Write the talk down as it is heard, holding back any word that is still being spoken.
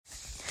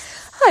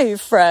Hi,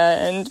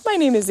 friend. My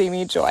name is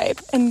Amy Joy,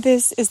 and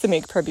this is the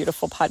Make Prayer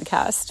Beautiful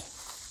podcast.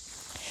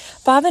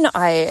 Bob and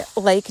I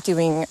like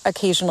doing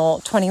occasional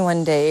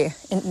 21-day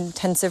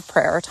intensive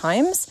prayer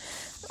times.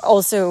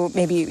 Also,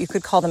 maybe you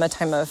could call them a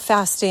time of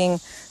fasting,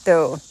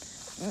 though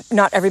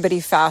not everybody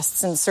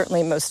fasts, and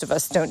certainly most of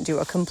us don't do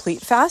a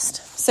complete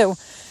fast. So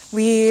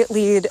we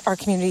lead our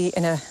community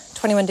in a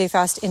 21-day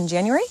fast in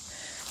January,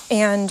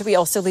 and we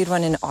also lead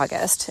one in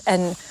August.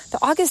 And the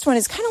August one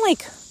is kind of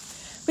like,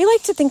 we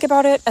like to think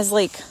about it as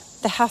like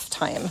the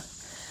halftime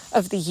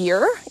of the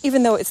year,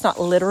 even though it's not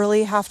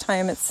literally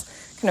halftime. It's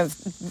kind of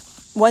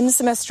one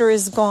semester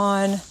is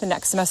gone, the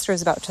next semester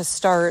is about to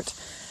start.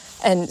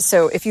 And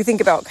so if you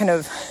think about kind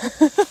of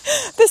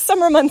the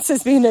summer months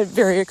as being a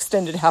very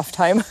extended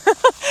halftime,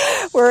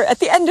 we're at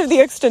the end of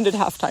the extended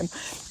halftime.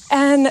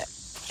 And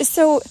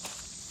so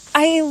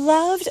I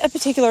loved a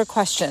particular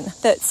question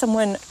that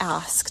someone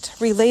asked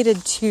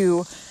related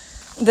to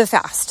the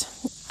fast,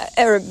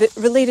 or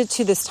related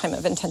to this time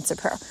of intensive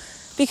prayer.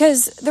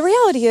 Because the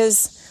reality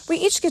is we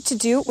each get to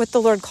do what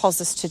the Lord calls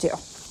us to do.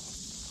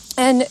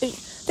 And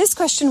this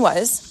question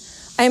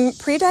was, I'm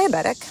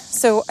pre-diabetic,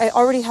 so I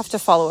already have to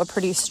follow a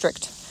pretty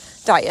strict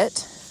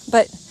diet.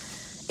 But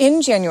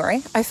in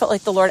January, I felt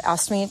like the Lord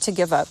asked me to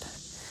give up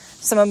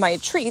some of my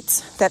treats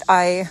that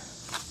I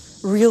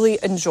really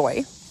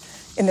enjoy.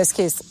 In this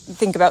case,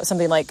 think about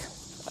something like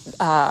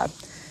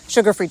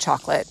sugar-free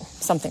chocolate,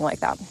 something like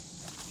that.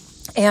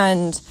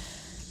 And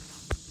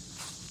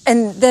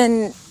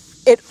then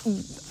it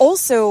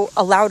also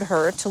allowed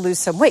her to lose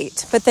some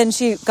weight. But then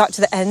she got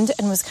to the end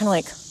and was kind of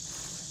like,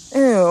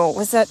 "Ew,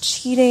 was that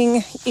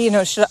cheating?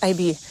 Should I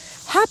be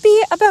happy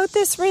about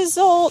this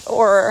result?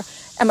 Or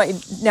am I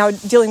now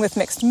dealing with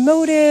mixed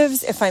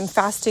motives? If I'm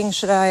fasting,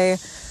 should I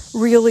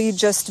really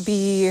just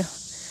be,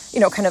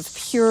 kind of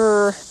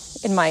pure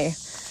in my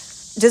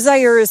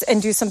desires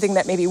and do something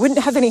that maybe wouldn't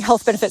have any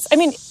health benefits?" I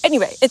mean,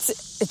 anyway, it's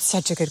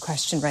such a good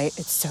question, right?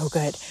 It's so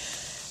good.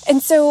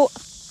 And so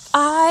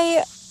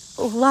I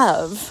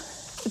love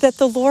that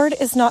the Lord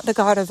is not the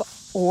God of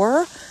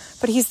or,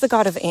 but he's the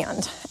God of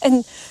and.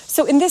 And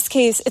so in this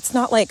case, it's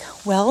not like,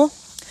 well,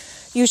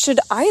 you should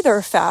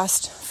either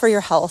fast for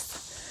your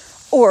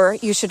health or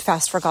you should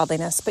fast for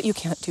godliness, but you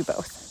can't do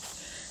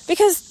both.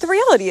 Because the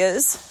reality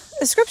is,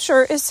 the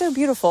scripture is so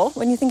beautiful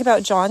when you think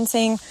about John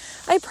saying,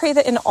 "I pray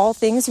that in all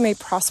things you may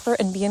prosper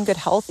and be in good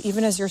health,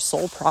 even as your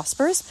soul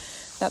prospers."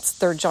 That's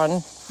 3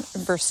 John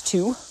verse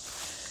 2.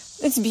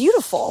 It's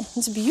beautiful.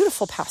 It's a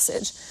beautiful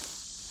passage.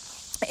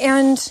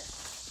 And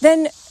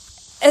then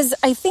as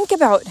I think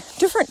about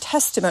different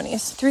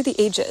testimonies through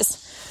the ages,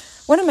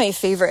 one of my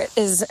favorite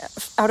is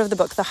out of the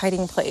book, The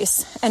Hiding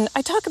Place. And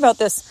I talk about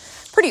this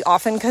pretty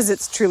often because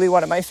it's truly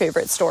one of my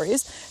favorite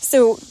stories.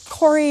 So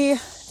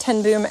Corrie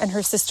ten Boom and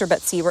her sister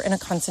Betsy were in a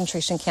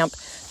concentration camp.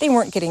 They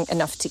weren't getting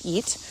enough to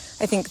eat.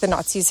 I think the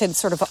Nazis had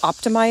sort of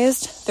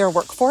optimized their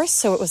workforce.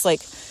 So it was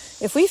like,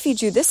 if we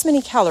feed you this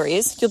many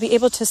calories, you'll be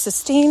able to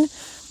sustain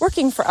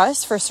working for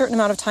us for a certain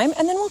amount of time,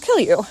 and then we'll kill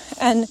you.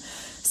 And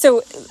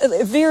so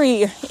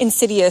very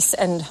insidious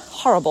and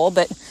horrible,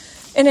 but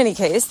in any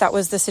case, that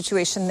was the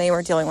situation they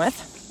were dealing with.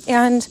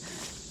 And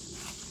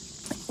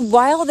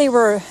while they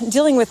were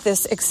dealing with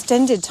this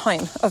extended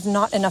time of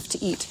not enough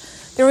to eat,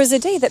 there was a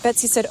day that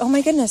Betsy said, "Oh my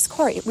goodness,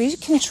 Corrie, we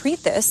can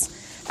treat this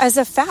as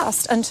a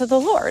fast unto the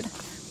Lord."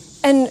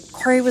 And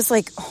Corrie was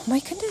like, "Oh my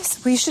goodness,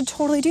 we should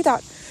totally do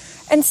that."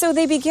 And so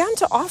they began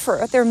to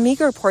offer their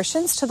meager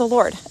portions to the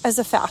Lord as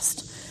a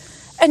fast.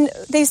 And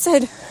they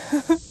said,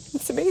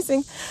 it's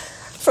amazing.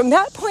 From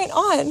that point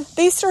on,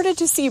 they started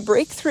to see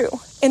breakthrough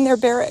in their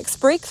barracks,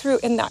 breakthrough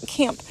in that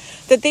camp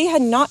that they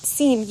had not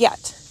seen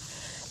yet.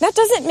 That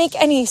doesn't make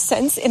any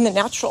sense in the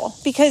natural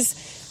because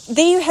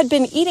they had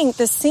been eating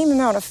the same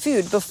amount of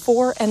food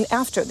before and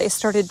after they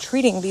started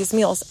treating these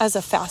meals as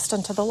a fast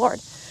unto the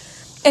Lord.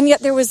 And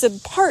yet there was a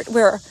part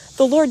where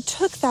the Lord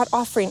took that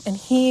offering and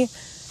he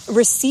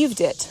received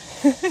it.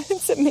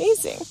 It's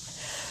amazing.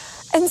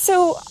 And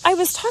so I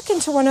was talking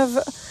to one of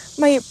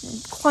my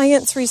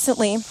clients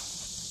recently,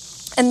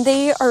 and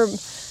they are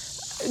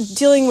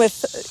dealing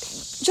with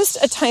just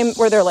a time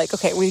where they're like,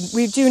 okay,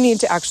 we do need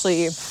to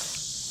actually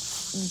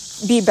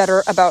be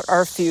better about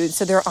our food.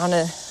 So they're on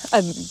a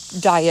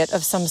diet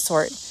of some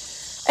sort.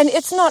 And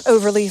it's not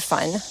overly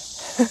fun,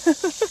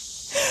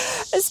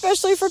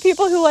 especially for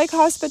people who like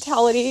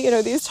hospitality.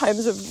 These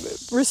times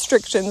of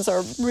restrictions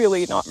are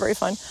really not very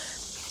fun.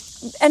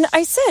 And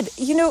I said,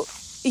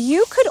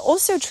 you could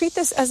also treat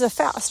this as a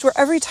fast where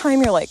every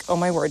time you're like, oh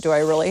my word, do I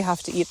really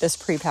have to eat this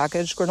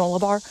prepackaged granola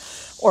bar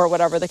or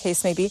whatever the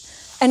case may be?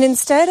 And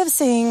instead of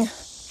saying,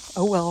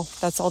 oh, well,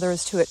 that's all there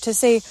is to it, to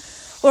say,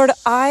 Lord,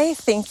 I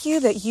thank you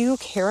that you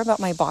care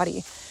about my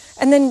body.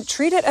 And then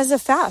treat it as a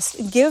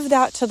fast. Give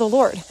that to the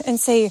Lord and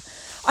say,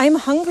 I'm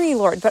hungry,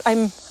 Lord, but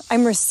I'm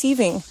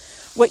receiving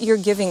what you're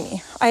giving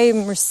me.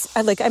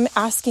 I'm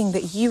asking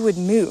that you would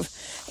move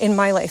in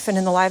my life and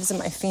in the lives of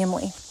my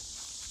family,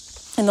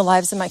 in the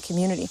lives of my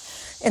community,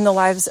 in the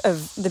lives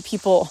of the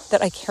people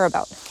that I care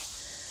about.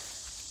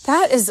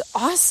 That is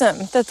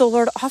awesome that the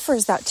Lord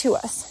offers that to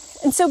us.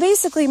 And so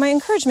basically my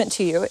encouragement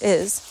to you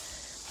is,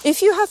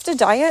 if you have to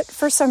diet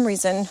for some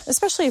reason,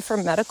 especially for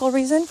medical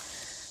reason,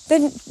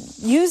 then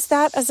use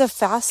that as a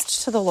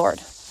fast to the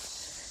Lord.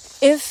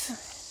 It's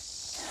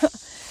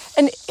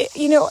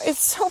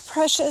so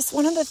precious.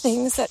 One of the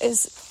things that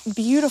is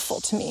beautiful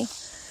to me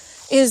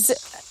is,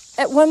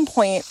 at one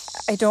point,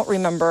 I don't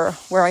remember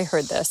where I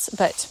heard this,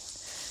 but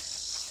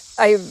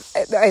I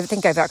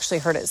think I've actually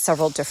heard it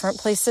several different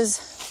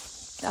places.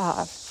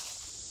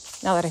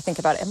 Now that I think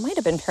about it, it might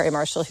have been Perry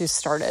Marshall who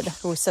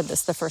said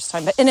this the first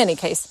time. But in any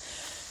case,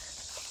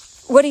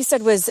 what he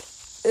said was,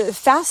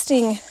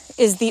 fasting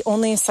is the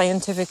only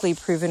scientifically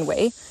proven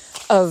way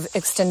of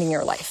extending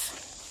your life.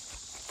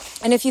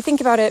 And if you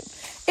think about it,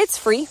 it's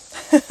free.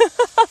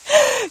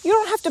 You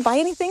don't have to buy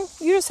anything.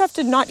 You just have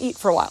to not eat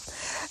for a while.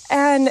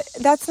 And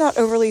that's not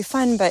overly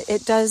fun, but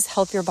it does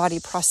help your body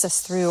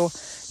process through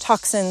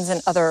toxins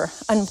and other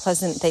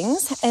unpleasant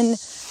things. And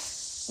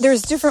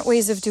there's different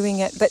ways of doing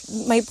it. But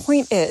my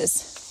point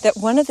is that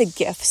one of the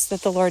gifts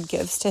that the Lord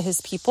gives to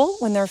his people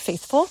when they're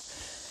faithful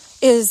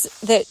is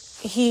that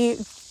he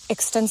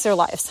extends their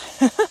lives.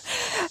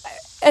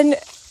 And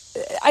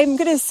I'm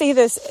going to say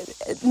this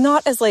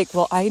not as like,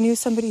 well, I knew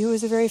somebody who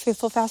was a very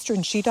faithful faster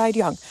and she died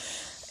young.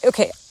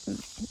 Okay.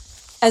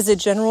 As a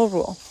general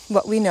rule,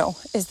 what we know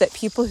is that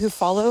people who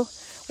follow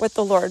what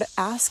the Lord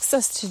asks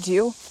us to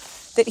do,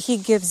 that he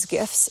gives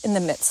gifts in the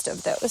midst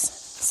of those.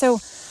 So,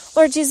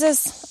 Lord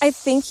Jesus, I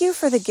thank you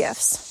for the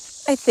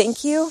gifts. I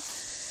thank you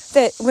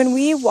that when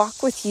we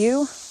walk with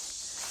you,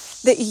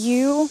 that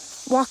you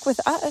walk with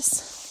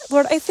us.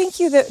 Lord, I thank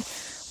you that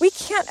we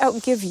can't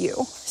outgive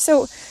you.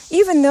 So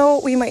even though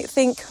we might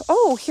think,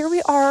 oh, here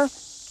we are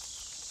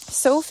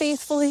so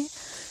faithfully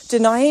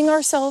denying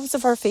ourselves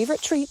of our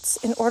favorite treats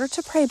in order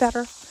to pray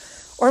better,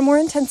 or more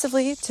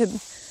intensively to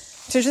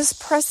just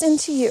press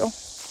into you,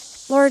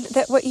 Lord,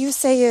 that what you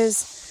say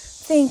is,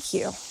 thank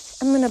you.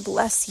 I'm going to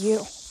bless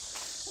you.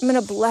 I'm going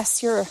to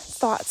bless your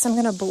thoughts. I'm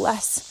going to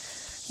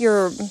bless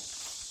your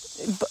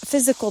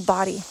physical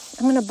body.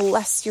 I'm going to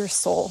bless your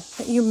soul,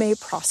 that you may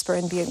prosper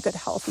and be in good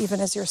health,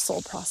 even as your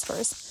soul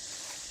prospers.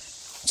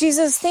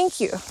 Jesus, thank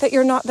you that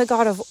you're not the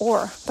God of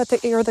or, but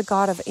that you're the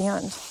God of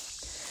and.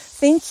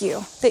 Thank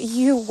you that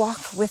you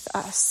walk with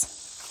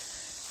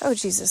us. Oh,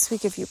 Jesus, we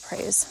give you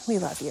praise. We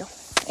love you.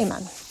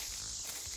 Amen.